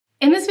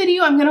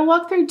video, I'm going to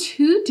walk through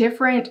two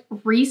different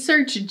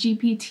research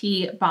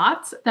GPT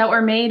bots that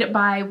were made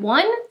by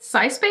one,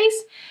 SciSpace,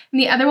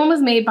 and the other one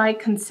was made by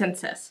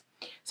Consensus.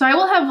 So I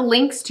will have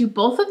links to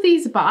both of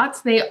these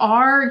bots.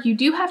 You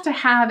do have to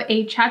have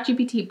a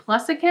ChatGPT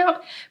Plus account,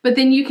 but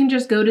then you can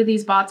just go to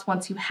these bots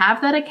once you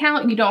have that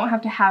account. You don't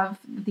have to have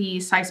the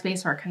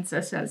SciSpace or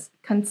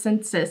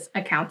Consensus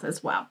accounts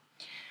as well.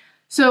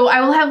 So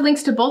I will have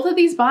links to both of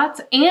these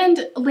bots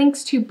and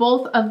links to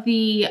both of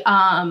the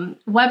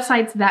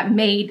websites that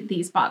made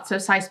these bots, so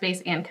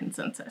SciSpace and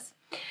Consensus.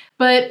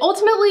 But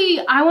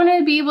ultimately, I want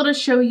to be able to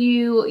show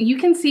you, you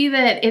can see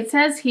that it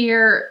says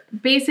here,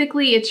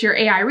 basically it's your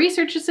AI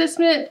research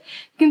assistant.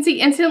 You can see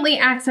instantly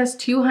access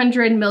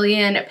 200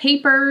 million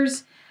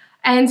papers.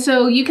 And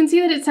so you can see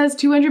that it says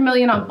 200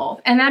 million on both.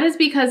 And that is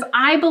because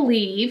I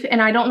believe,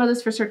 and I don't know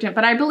this for certain,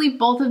 but I believe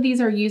both of these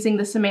are using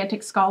the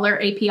Semantic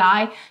Scholar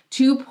API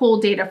to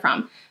pull data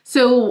from.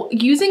 So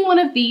using one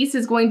of these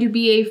is going to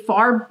be a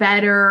far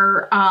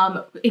better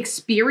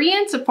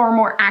experience, far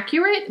more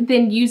accurate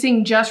than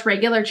using just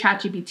regular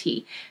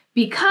ChatGPT.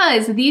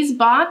 Because these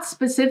bots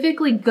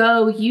specifically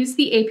use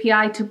the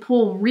API to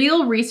pull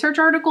real research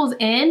articles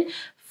in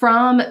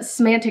from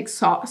Semantic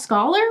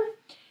Scholar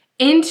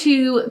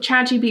into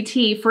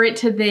ChatGPT for it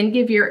to then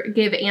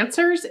give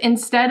answers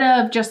instead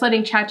of just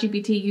letting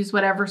ChatGPT use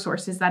whatever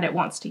sources that it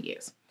wants to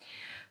use.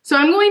 So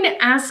I'm going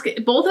to ask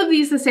both of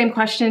these the same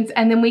questions,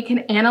 and then we can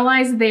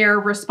analyze their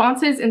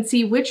responses and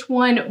see which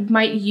one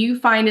might you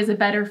find is a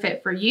better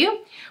fit for you,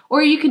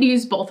 or you could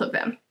use both of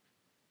them.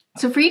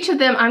 So for each of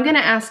them, I'm going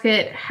to ask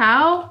it,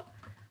 how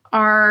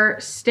are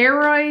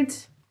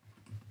steroids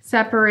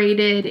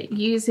separated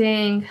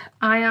using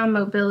ion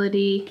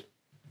mobility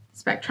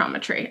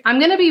spectrometry? I'm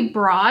going to be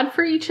broad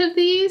for each of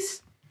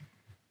these,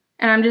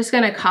 and I'm just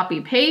going to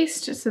copy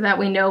paste so that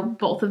we know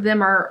both of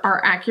them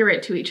are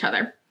accurate to each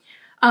other.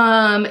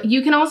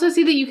 You can also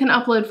see that you can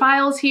upload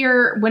files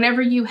here.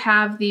 Whenever you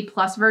have the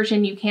Plus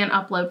version, you can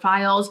upload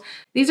files.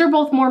 These are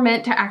both more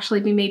meant to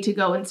actually be made to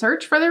go and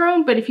search for their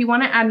own, but if you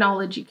want to add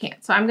knowledge, you can.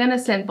 So I'm going to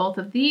send both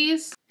of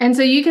these. And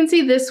so you can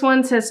see this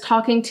one says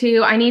talking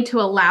to. I need to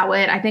allow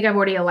it. I think I've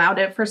already allowed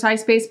it for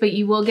SciSpace, but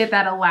you will get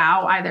that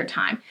allow either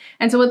time.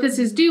 And so what this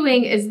is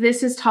doing is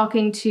this is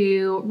talking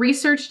to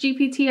Research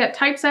GPT at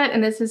Typeset,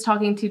 and this is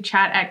talking to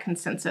Chat at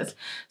Consensus.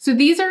 So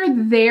these are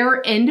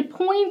their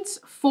endpoints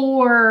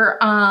for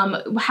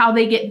how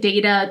they get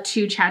data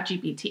to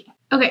ChatGPT.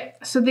 Okay,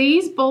 so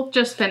these both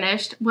just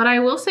finished. What I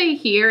will say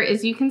here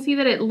is you can see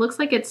that it looks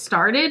like it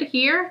started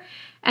here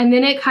and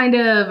then it kind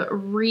of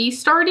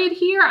restarted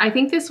here. I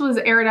think this was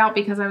errored out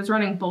because I was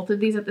running both of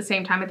these at the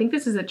same time. I think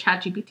this is a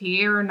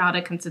ChatGPT error, not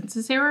a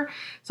Consensus error.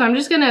 So I'm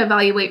just gonna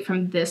evaluate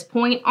from this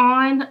point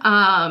on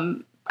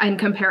and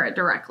compare it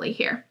directly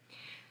here.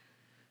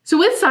 So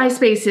with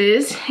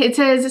SciSpaces, it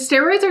says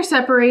steroids are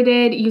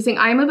separated using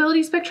ion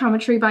mobility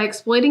spectrometry by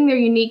exploiting their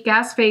unique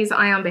gas phase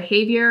ion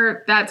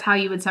behavior. That's how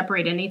you would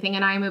separate anything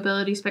in ion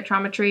mobility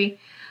spectrometry.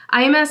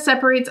 IMS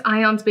separates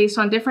ions based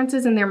on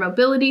differences in their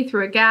mobility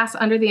through a gas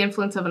under the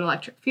influence of an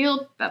electric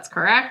field. That's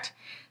correct.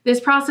 This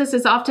process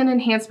is often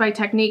enhanced by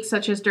techniques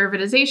such as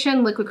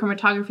derivatization, liquid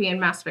chromatography, and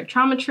mass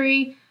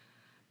spectrometry.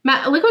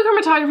 Liquid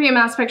chromatography and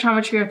mass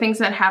spectrometry are things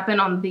that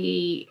happen on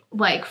the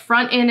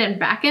front end and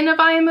back end of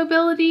ion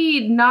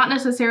mobility, not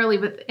necessarily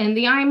within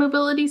the ion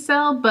mobility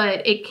cell,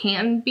 but it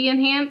can be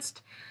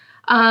enhanced.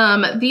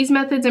 These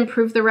methods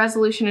improve the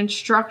resolution and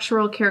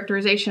structural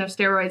characterization of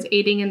steroids,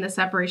 aiding in the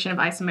separation of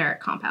isomeric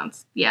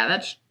compounds. Yeah,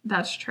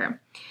 that's true.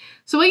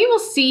 So what you will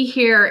see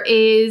here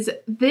is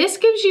this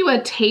gives you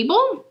a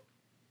table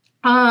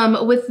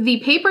with the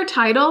paper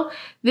title.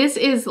 This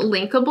is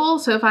linkable.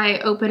 So if I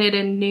open it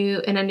in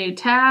a new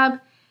tab,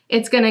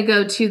 it's going to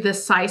go to the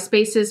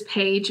SciSpaces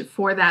page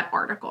for that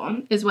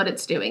article is what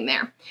it's doing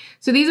there.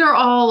 So these are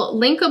all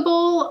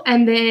linkable.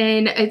 And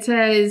then it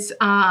says,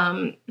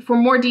 for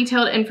more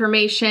detailed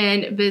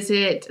information,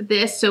 visit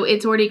this. So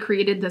it's already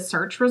created the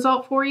search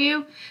result for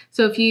you.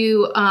 So if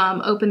you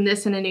open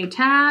this in a new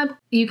tab,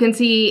 you can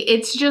see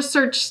it's just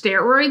search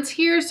steroids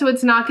here. So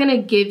it's not going to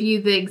give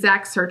you the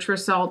exact search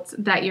results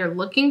that you're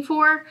looking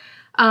for.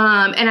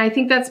 And I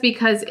think that's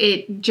because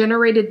it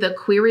generated the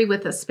query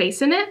with a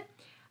space in it.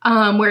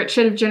 Where it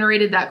should have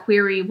generated that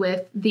query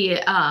with the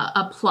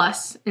a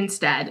plus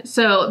instead.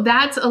 So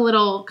that's a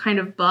little kind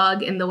of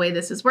bug in the way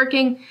this is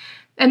working.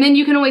 And then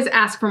you can always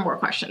ask for more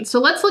questions. So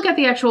let's look at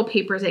the actual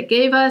papers it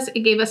gave us.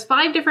 It gave us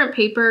 5 different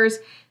papers.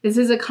 This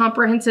is a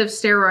comprehensive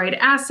steroid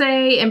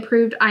assay,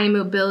 improved ion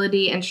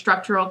mobility and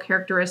structural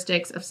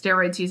characteristics of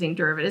steroids using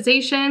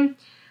derivatization,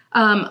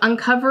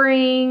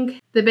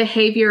 uncovering the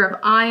behavior of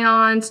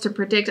ions to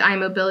predict ion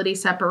mobility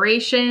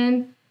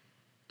separation,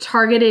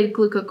 targeted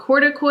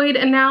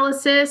glucocorticoid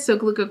analysis. So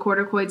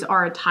glucocorticoids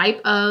are a type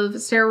of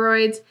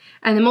steroids,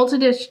 and the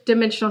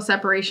multidimensional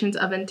separations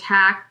of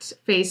intact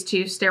phase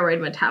 2 steroid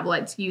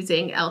metabolites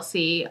using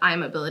LC ion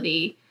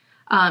mobility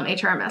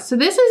HRMS. So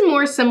this is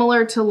more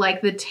similar to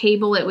like the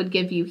table it would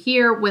give you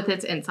here with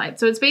its insights.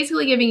 So it's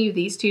basically giving you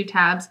these 2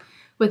 tabs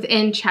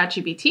within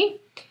ChatGPT.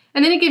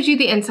 And then it gives you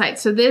the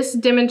insights. So this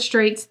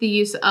demonstrates the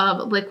use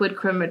of liquid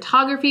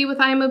chromatography with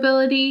eye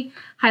mobility,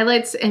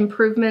 highlights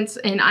improvements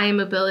in eye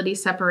mobility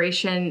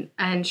separation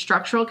and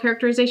structural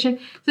characterization.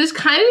 So this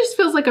kind of just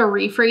feels like a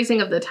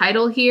rephrasing of the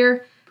title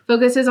here.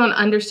 Focuses on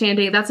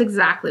understanding, that's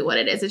exactly what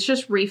it is. It's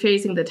just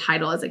rephrasing the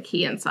title as a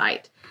key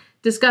insight.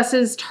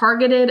 Discusses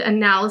targeted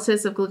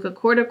analysis of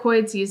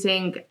glucocorticoids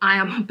using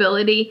eye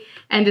mobility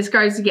and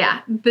describes,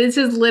 yeah, this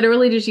is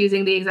literally just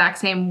using the exact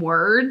same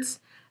words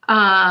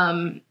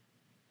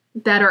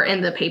that are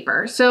in the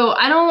paper. So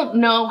I don't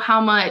know how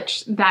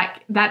much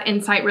that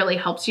insight really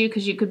helps you,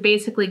 because you could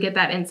basically get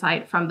that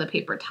insight from the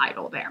paper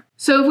title there.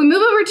 So if we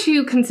move over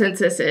to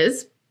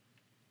consensuses,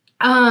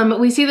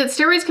 we see that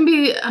steroids can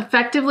be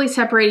effectively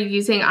separated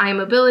using eye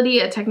mobility,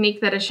 a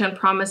technique that has shown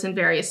promise in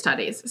various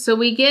studies. So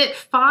we get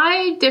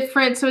 5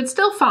 different, so it's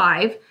still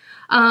 5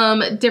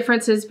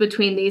 differences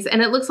between these.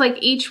 And it looks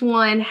like each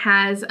one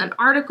has an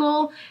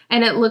article,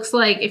 and it looks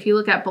like if you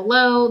look at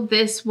below,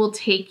 this will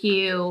take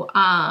you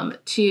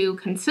to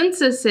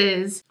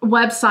Consensus's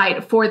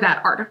website for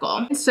that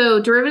article.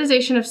 So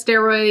derivatization of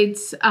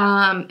steroids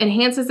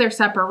enhances their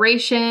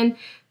separation.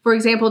 For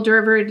example,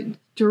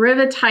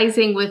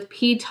 derivatizing with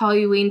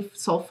p-toluene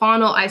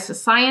sulfonyl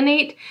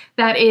isocyanate.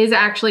 That is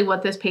actually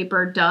what this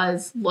paper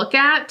does look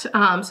at.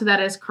 So that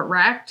is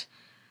correct.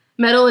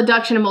 Metal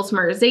adduction and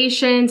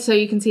multimerization. So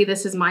you can see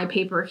this is my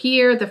paper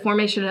here. The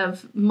formation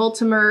of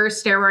multimer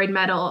steroid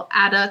metal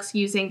adducts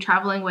using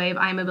traveling wave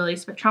eye mobility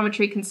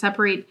spectrometry can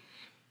separate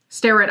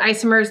steroid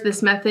isomers.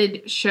 This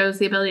method shows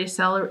the ability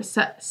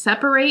to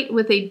separate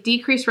with a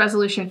decreased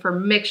resolution for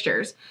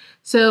mixtures.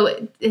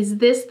 So is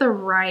this the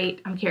right,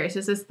 I'm curious,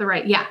 is this the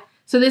right? Yeah.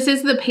 So this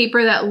is the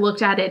paper that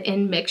looked at it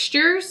in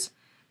mixtures.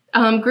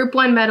 Group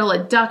 1 metal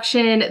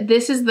adduction.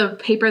 This is the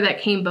paper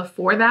that came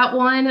before that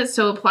one.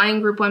 So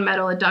applying group 1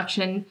 metal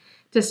adduction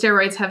to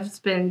steroids has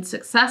been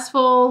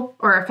successful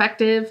or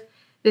effective.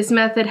 This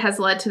method has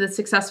led to the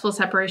successful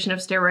separation of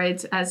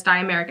steroids as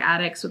dimeric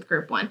addicts with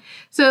group 1.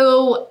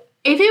 So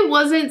if it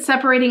wasn't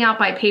separating out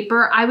by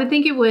paper, I would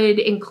think it would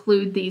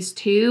include these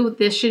two.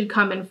 This should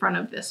come in front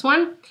of this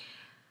one.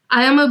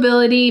 Eye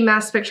mobility,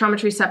 mass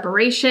spectrometry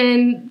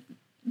separation.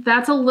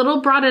 That's a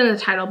little broad in the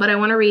title, but I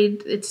want to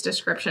read its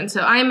description.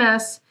 So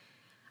IMS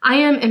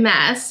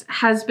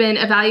has been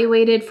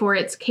evaluated for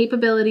its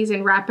capabilities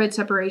in rapid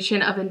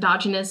separation of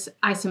endogenous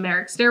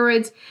isomeric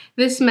steroids.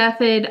 This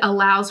method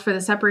allows for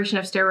the separation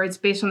of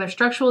steroids based on their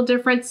structural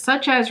difference,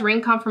 such as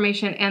ring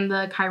conformation and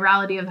the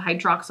chirality of the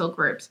hydroxyl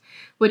groups,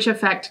 which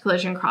affect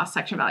collision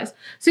cross-section values.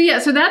 So yeah,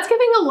 so that's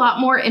giving a lot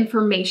more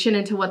information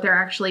into what they're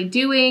actually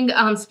doing,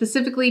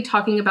 specifically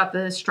talking about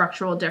the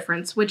structural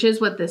difference, which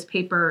is what this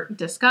paper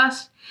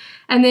discussed.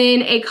 And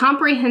then a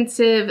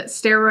comprehensive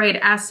steroid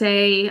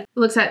assay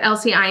looks at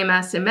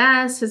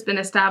LC-IMS-MS has been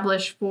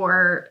established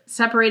for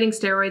separating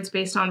steroids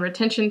based on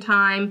retention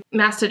time,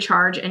 mass to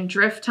charge, and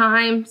drift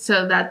time.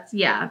 So that's,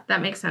 yeah,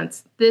 that makes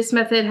sense. This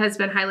method has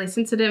been highly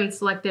sensitive and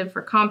selective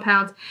for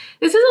compounds.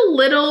 This is a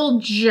little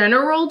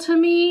general to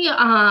me,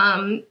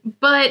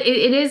 but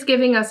it is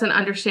giving us an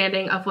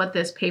understanding of what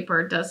this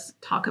paper does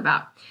talk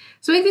about.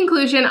 So in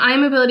conclusion, eye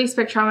mobility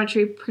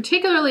spectrometry,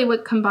 particularly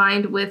when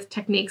combined with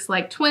techniques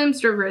like TWIMS,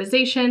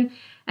 derivatization,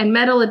 and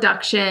metal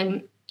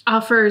adduction,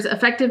 offers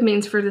effective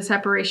means for the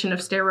separation of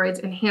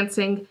steroids,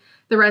 enhancing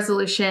the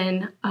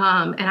resolution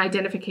and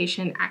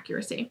identification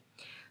accuracy.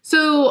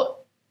 So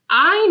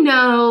I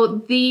know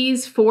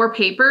these 4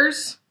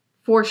 papers,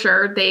 for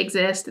sure, they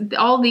exist.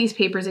 All these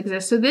papers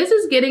exist. So this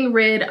is getting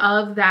rid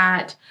of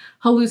that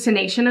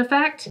hallucination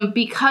effect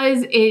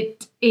because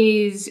it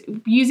is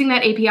using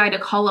that API to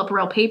call up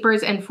real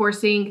papers and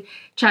forcing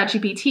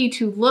ChatGPT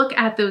to look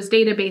at those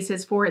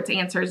databases for its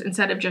answers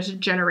instead of just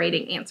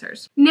generating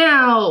answers.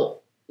 Now,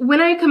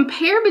 when I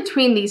compare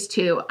between these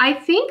two, I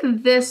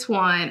think this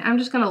one, I'm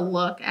just going to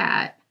look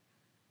at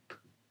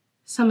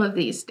some of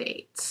these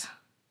dates.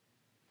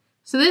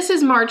 So this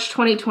is March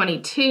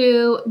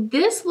 2022.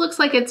 This looks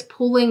like it's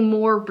pulling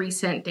more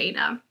recent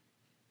data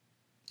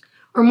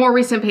or more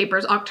recent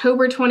papers.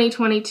 October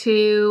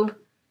 2022.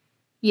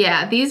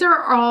 Yeah, these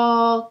are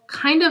all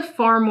kind of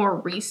far more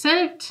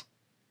recent.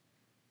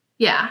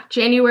 Yeah,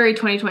 January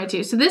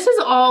 2022. So this is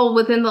all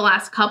within the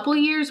last couple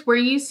years where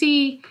you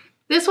see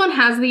this one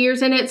has the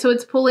years in it. So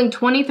it's pulling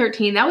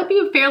 2013. That would be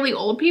a fairly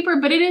old paper,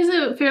 but it is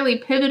a fairly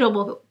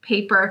pivotal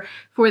paper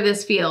for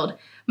this field.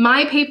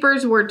 My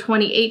papers were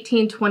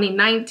 2018,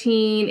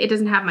 2019. It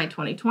doesn't have my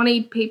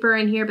 2020 paper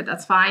in here, but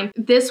that's fine.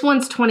 This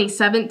one's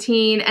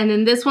 2017, and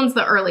then this one's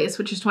the earliest,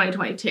 which is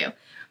 2022.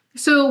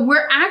 So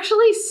we're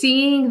actually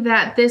seeing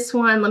that this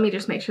one, let me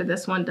just make sure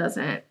this one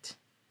doesn't.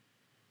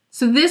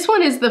 So this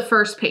one is the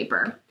first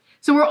paper.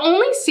 So we're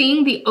only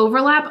seeing the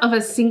overlap of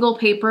a single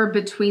paper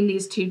between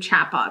these two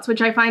chatbots,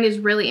 which I find is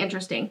really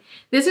interesting.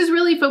 This is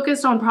really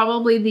focused on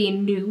probably the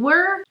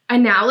newer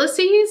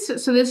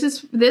analyses. So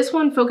this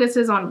one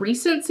focuses on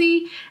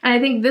recency, and I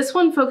think this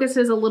one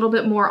focuses a little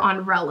bit more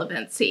on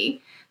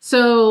relevancy.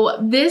 So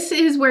this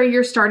is where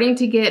you're starting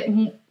to get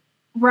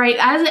right,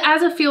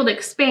 as a field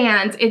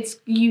expands,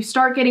 you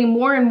start getting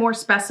more and more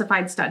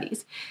specified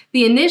studies.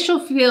 The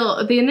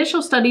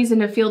initial studies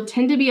in a field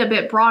tend to be a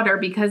bit broader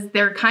because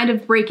they're kind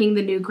of breaking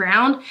the new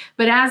ground.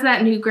 But as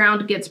that new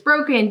ground gets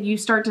broken, you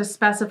start to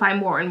specify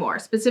more and more,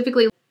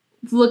 specifically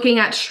looking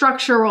at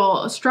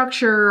structural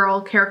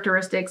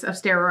characteristics of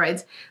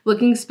steroids,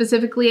 looking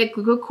specifically at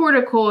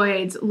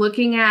glucocorticoids,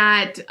 looking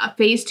at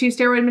phase 2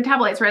 steroid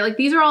metabolites, right? Like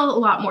these are all a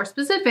lot more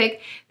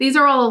specific. These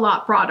are all a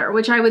lot broader,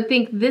 which I would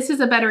think this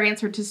is a better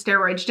answer to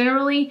steroids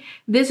generally.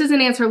 This is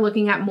an answer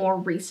looking at more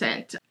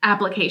recent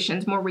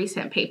applications, more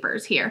recent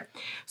papers here.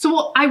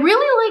 So I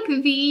really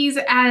like these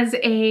as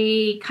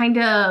a kind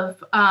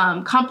of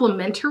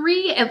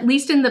complementary, at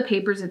least in the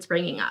papers it's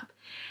bringing up.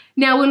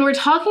 Now, when we're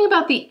talking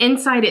about the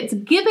insight it's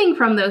giving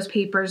from those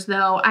papers,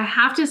 though, I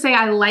have to say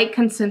I like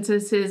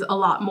Consensus's a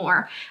lot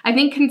more. I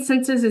think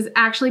Consensus is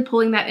actually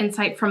pulling that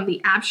insight from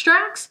the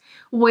abstracts,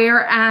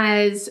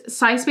 whereas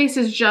SciSpace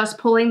is just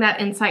pulling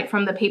that insight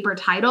from the paper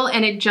title,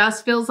 and it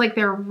just feels like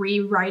they're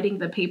rewriting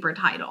the paper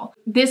title.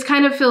 This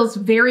kind of feels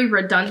very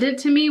redundant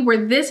to me,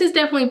 where this is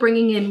definitely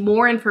bringing in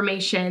more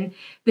information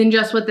than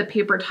just what the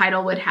paper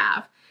title would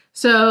have.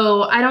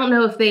 So I don't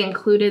know if did they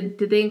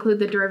include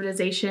the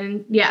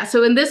derivatization? Yeah,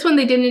 so in this one,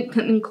 they didn't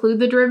include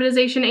the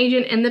derivatization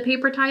agent in the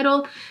paper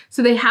title.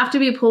 So they have to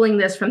be pulling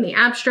this from the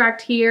abstract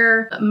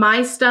here.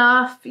 My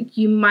stuff,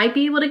 you might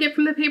be able to get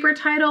from the paper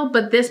title,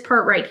 but this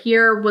part right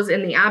here was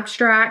in the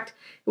abstract.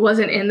 It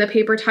wasn't in the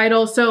paper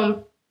title.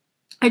 So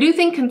I do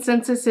think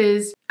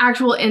Consensus's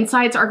actual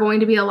insights are going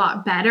to be a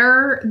lot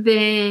better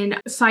than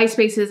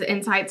SciSpace's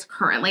insights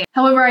currently.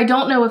 However, I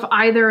don't know if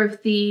either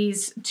of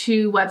these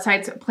two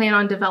websites plan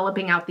on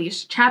developing out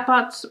these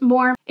chatbots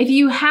more. If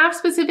you have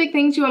specific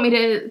things you want me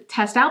to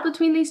test out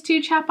between these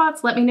two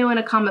chatbots, let me know in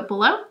a comment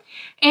below.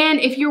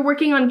 And if you're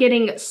working on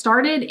getting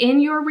started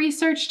in your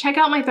research, check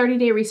out my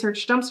 30-day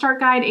research jumpstart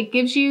guide. It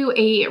gives you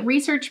a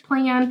research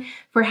plan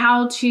for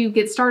how to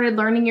get started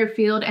learning your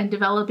field and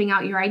developing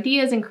out your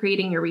ideas and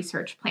creating your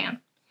research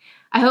plan.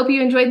 I hope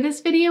you enjoyed this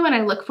video, and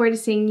I look forward to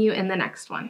seeing you in the next one.